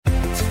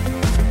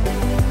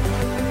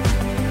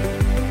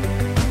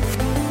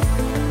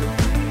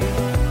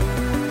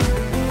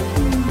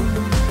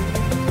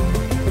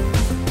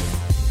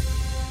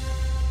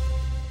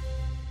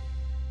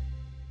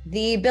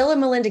The Bill and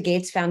Melinda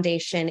Gates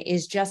Foundation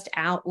is just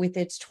out with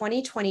its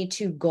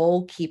 2022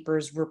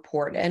 Goalkeepers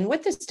Report. And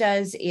what this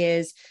does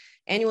is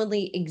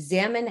annually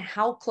examine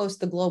how close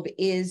the globe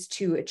is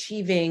to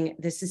achieving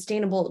the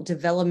sustainable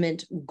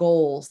development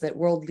goals that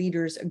world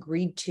leaders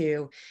agreed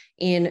to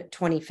in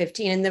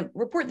 2015. And the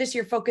report this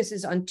year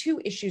focuses on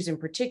two issues in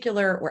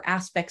particular, or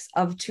aspects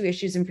of two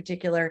issues in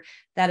particular,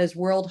 that is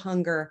world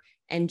hunger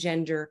and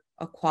gender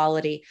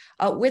equality.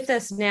 With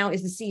us now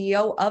is the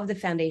CEO of the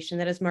foundation,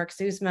 that is Mark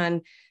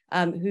Suzman,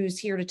 who's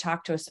here to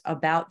talk to us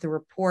about the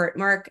report.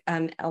 Mark,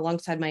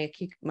 alongside my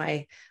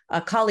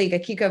colleague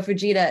Akiko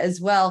Fujita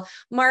as well.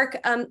 Mark,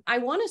 I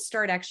want to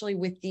start actually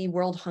with the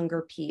world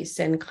hunger piece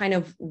and kind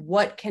of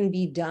what can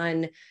be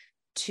done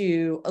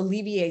to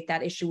alleviate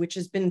that issue, which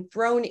has been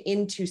thrown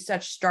into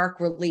such stark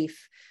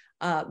relief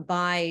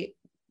by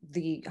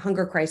the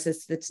hunger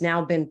crisis that's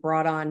now been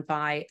brought on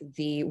by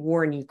the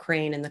war in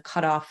Ukraine and the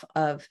cutoff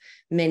of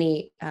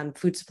many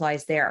food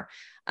supplies there.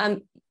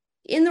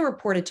 In the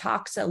report, it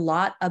talks a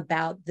lot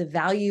about the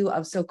value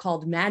of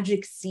so-called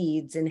magic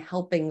seeds in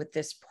helping with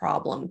this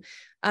problem.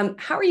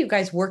 How are you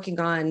guys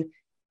working on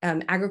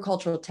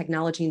agricultural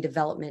technology and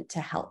development to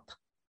help?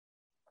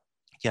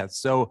 Yeah,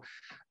 so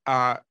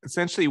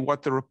essentially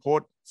what the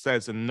report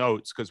says and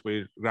notes, because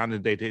we're grounded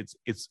in data,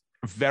 it's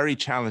a very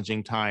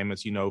challenging time,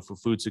 as you know, for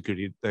food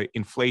security. The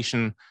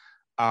inflation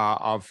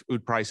of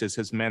food prices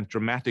has meant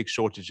dramatic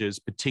shortages,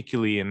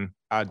 particularly in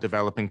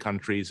developing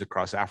countries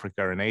across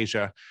Africa and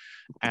Asia.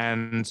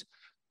 And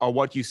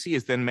what you see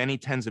is then many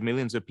tens of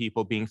millions of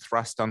people being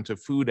thrust onto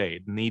food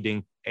aid,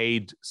 needing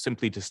aid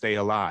simply to stay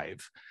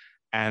alive.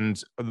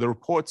 And the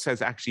report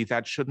says actually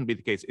that shouldn't be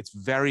the case. It's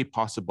very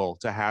possible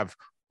to have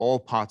all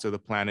parts of the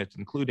planet,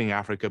 including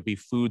Africa, be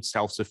food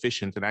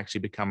self-sufficient and actually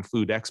become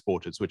food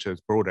exporters, which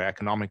has broader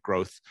economic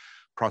growth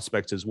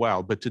prospects as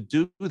well. But to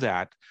do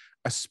that,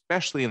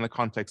 especially in the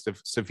context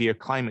of severe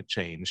climate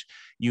change,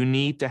 you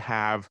need to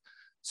have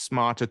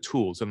smarter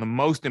tools. And the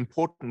most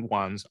important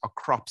ones are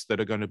crops that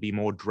are going to be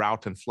more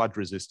drought and flood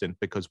resistant,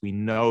 because we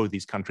know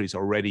these countries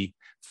are already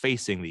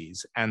facing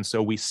these. And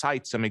so we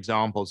cite some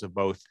examples of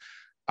both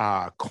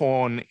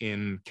corn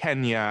in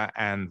Kenya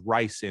and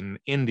rice in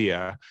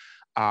India,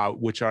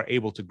 which are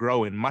able to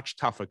grow in much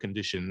tougher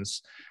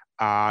conditions,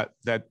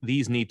 that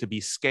these need to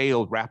be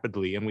scaled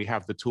rapidly. And we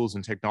have the tools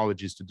and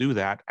technologies to do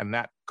that. And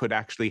that could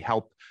actually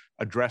help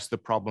address the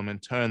problem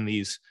and turn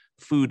these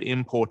food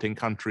importing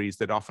countries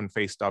that often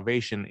face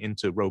starvation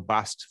into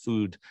robust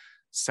food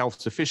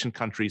self-sufficient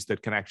countries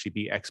that can actually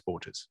be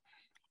exporters.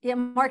 Yeah,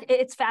 Mark,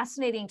 it's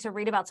fascinating to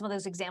read about some of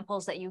those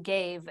examples that you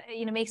gave.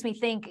 It makes me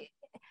think,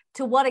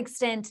 to what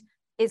extent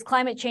is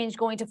climate change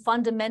going to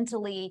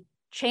fundamentally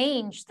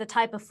change the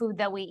type of food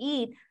that we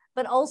eat,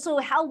 but also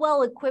how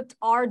well equipped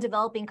are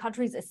developing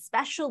countries,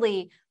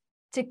 especially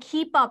to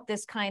keep up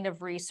this kind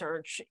of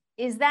research?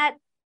 Is that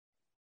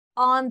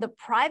on the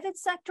private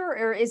sector,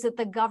 or is it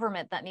the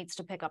government that needs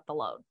to pick up the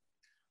load?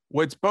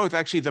 Well, it's both.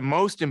 Actually, the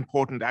most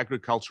important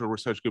agricultural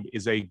research group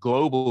is a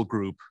global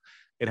group.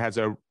 It has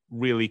a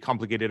really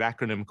complicated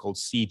acronym called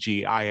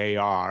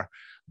CGIAR,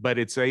 but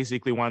it's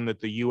basically one that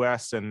the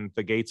US and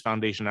the Gates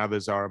Foundation and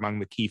others are among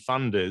the key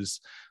funders,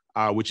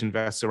 which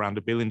invests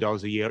around $1 billion a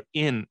year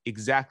in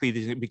exactly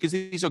these, because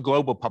these are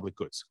global public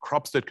goods.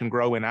 Crops that can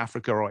grow in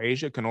Africa or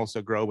Asia can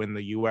also grow in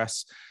the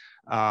US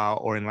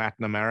or in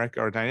Latin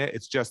America.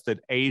 It's just that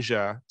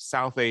Asia,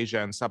 South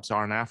Asia, and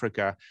Sub-Saharan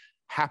Africa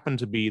happen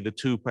to be the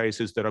two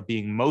places that are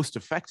being most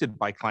affected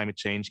by climate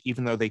change,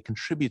 even though they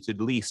contributed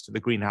least to the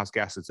greenhouse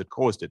gases that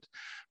caused it.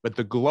 But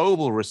the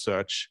global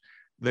research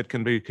that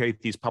can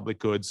create these public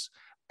goods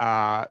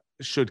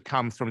should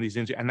come from these,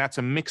 and that's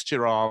a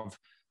mixture of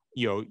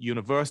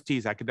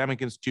universities,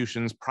 academic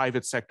institutions,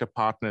 private sector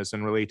partners,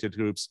 and related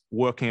groups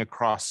working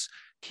across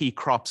key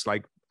crops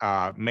like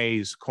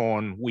maize,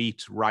 corn,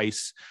 wheat,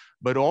 rice,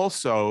 but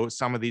also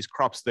some of these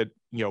crops that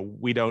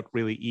we don't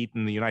really eat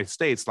in the United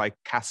States, like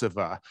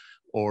cassava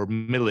or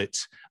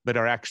millet, but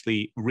are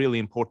actually really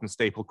important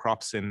staple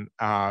crops in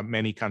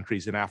many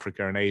countries in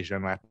Africa and Asia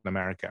and Latin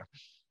America.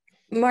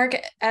 Mark,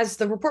 as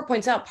the report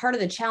points out, part of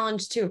the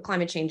challenge too of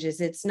climate change is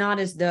it's not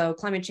as though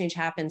climate change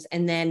happens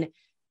and then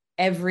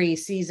every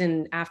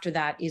season after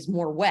that is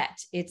more wet.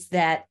 It's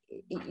that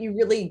you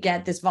really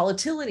get this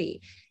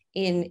volatility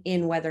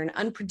in weather and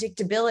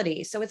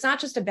unpredictability. So it's not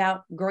just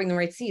about growing the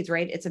right seeds,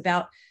 right? It's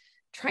about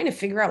trying to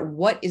figure out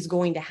what is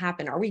going to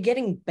happen. Are we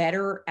getting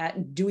better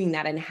at doing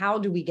that? And how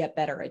do we get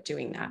better at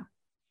doing that?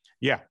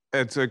 Yeah,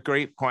 it's a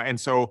great point. And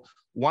so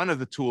one of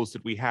the tools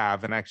that we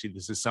have, and actually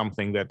this is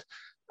something that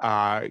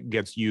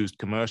gets used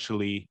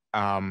commercially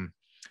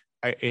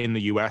in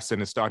the US and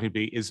is starting to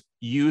be, is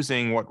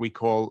using what we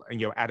call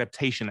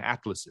adaptation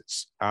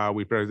atlases.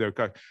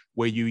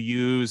 Where you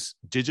use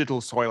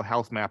digital soil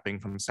health mapping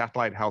from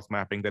satellite health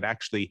mapping that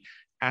actually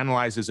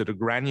analyzes at a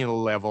granular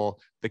level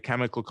the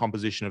chemical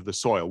composition of the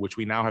soil, which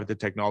we now have the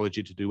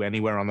technology to do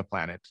anywhere on the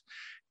planet.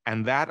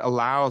 And that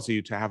allows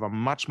you to have a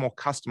much more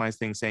customized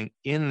thing saying,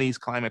 in these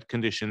climate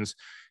conditions,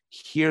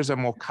 here's a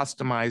more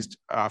customized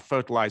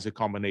fertilizer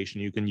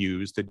combination you can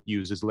use that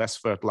uses less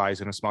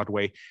fertilizer in a smart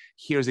way.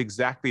 Here's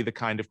exactly the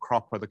kind of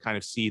crop or the kind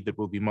of seed that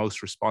will be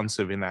most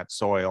responsive in that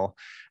soil.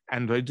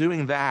 And by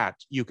doing that,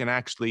 you can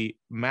actually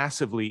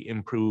massively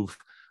improve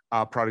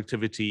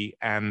productivity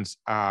and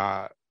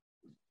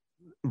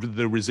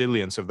the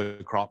resilience of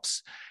the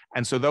crops.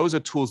 And so those are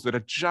tools that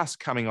are just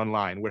coming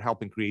online. We're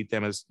helping create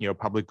them as, you know,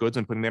 public goods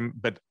and putting them,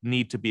 but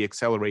need to be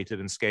accelerated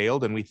and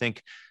scaled. And we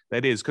think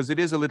that is because it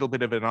is a little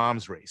bit of an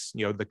arms race.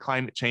 You know, the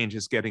climate change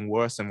is getting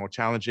worse and more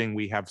challenging.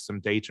 We have some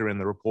data in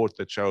the report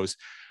that shows,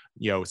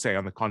 you know, say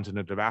on the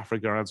continent of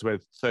Africa, where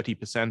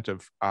 30%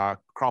 of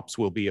crops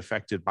will be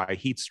affected by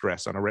heat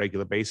stress on a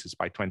regular basis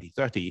by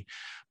 2030.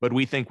 But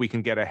we think we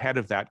can get ahead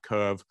of that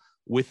curve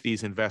with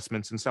these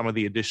investments and some of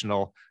the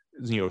additional,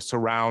 you know,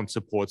 surround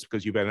supports,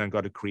 because you've then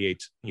got to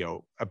create, you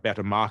know, a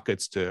better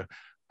markets to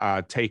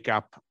take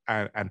up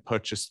and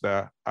purchase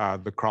the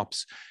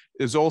crops.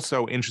 There's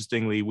also,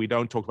 interestingly, we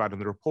don't talk about in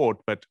the report,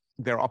 but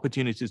there are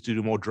opportunities to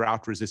do more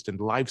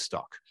drought-resistant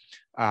livestock.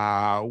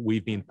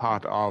 We've been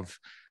part of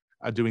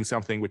doing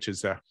something which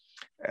is a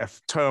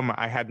term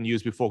I hadn't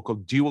used before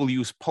called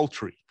dual-use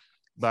poultry,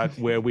 but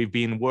where we've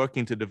been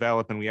working to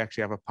develop, and we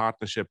actually have a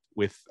partnership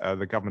with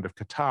the government of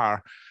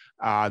Qatar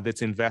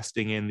that's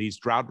investing in these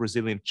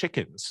drought-resilient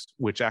chickens,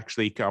 which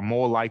actually are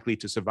more likely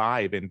to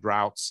survive in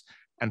droughts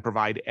and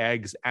provide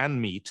eggs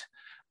and meat,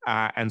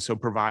 and so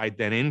provide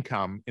then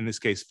income, in this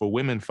case for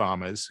women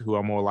farmers who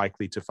are more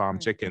likely to farm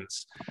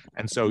chickens.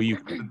 And so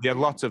there are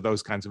lots of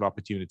those kinds of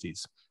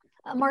opportunities.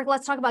 Mark,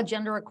 let's talk about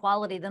gender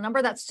equality. The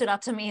number that stood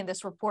out to me in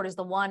this report is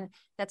the one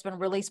that's been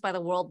released by the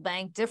World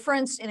Bank.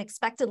 Difference in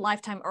expected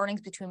lifetime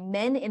earnings between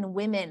men and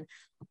women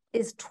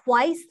is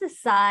twice the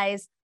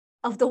size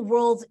of the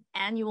world's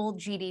annual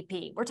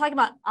GDP. We're talking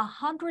about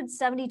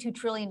 $172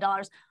 trillion.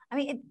 I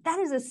mean, that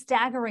is a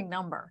staggering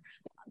number.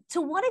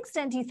 To what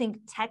extent do you think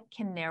tech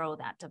can narrow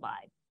that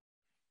divide?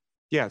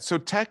 Yeah, so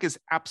tech is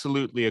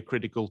absolutely a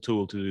critical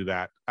tool to do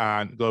that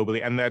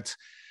globally, and that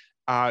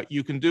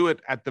you can do it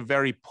at the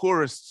very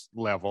poorest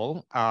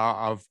level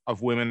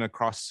of women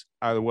across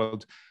the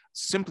world,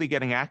 simply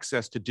getting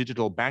access to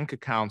digital bank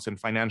accounts and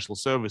financial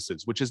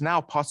services, which is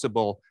now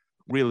possible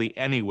really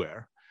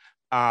anywhere.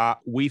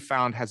 We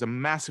found has a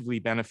massively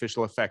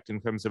beneficial effect in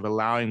terms of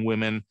allowing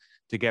women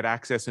to get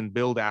access and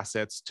build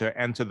assets, to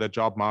enter the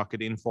job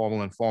market,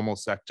 informal and formal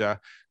sector,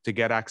 to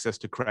get access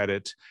to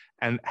credit,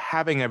 and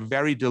having a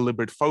very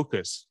deliberate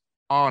focus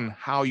on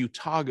how you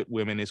target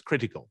women is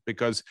critical,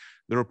 because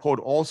the report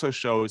also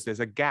shows there's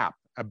a gap,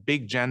 a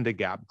big gender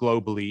gap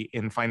globally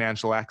in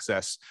financial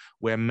access,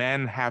 where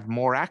men have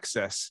more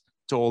access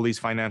to all these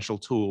financial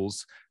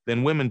tools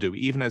than women do,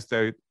 even as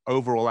their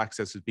overall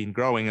access has been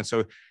growing. And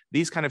so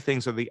these kind of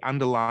things are the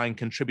underlying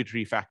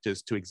contributory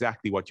factors to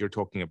exactly what you're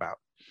talking about.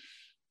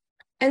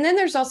 And then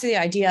there's also the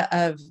idea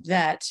of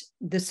that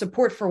the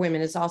support for women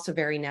is also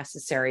very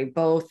necessary,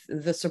 both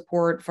the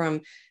support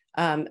from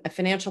a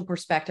financial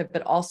perspective,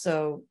 but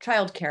also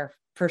childcare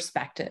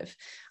perspective.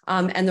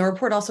 And the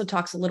report also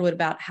talks a little bit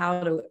about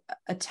how to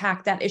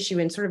attack that issue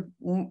in sort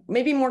of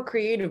maybe more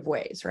creative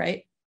ways,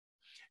 right?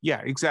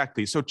 Yeah,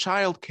 exactly. So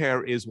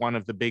childcare is one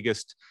of the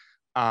biggest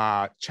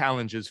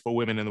challenges for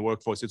women in the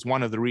workforce. It's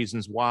one of the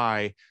reasons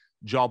why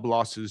job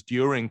losses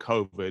during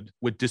COVID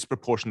were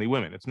disproportionately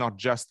women. It's not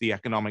just the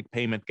economic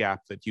payment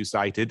gap that you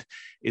cited.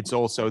 It's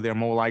also they're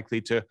more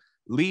likely to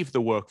leave the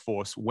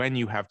workforce when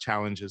you have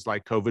challenges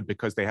like COVID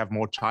because they have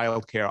more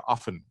childcare.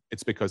 Often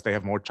it's because they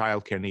have more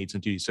childcare needs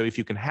and duties. So if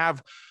you can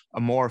have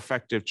a more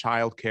effective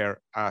childcare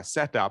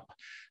setup,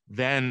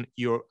 then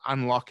you're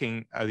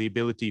unlocking the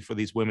ability for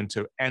these women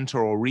to enter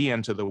or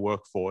re-enter the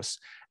workforce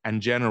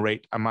and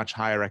generate a much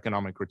higher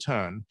economic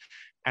return.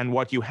 And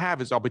what you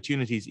have is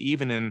opportunities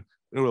even in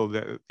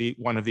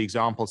one of the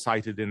examples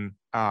cited in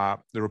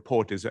the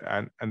report is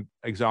an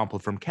example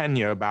from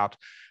Kenya about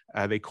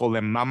they call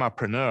them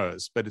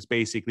mamapreneurs, but it's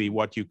basically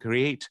what you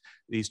create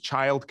these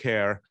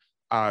childcare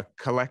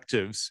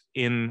collectives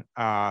in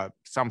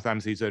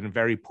sometimes these are in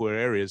very poor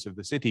areas of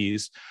the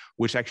cities,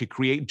 which actually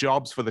create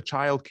jobs for the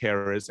child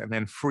carers and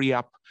then free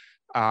up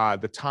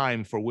the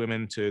time for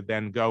women to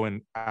then go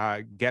and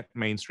get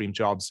mainstream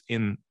jobs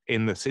in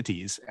the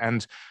cities.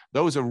 And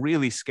those are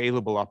really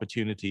scalable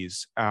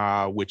opportunities,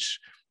 which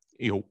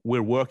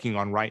we're working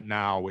on right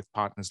now with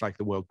partners like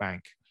the World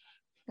Bank.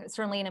 It's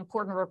certainly an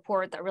important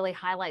report that really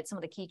highlights some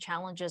of the key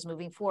challenges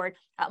moving forward.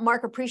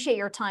 Mark, appreciate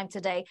your time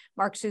today.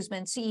 Mark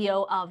Suzman,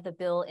 CEO of the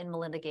Bill and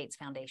Melinda Gates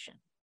Foundation.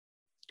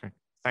 Okay.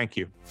 Thank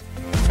you.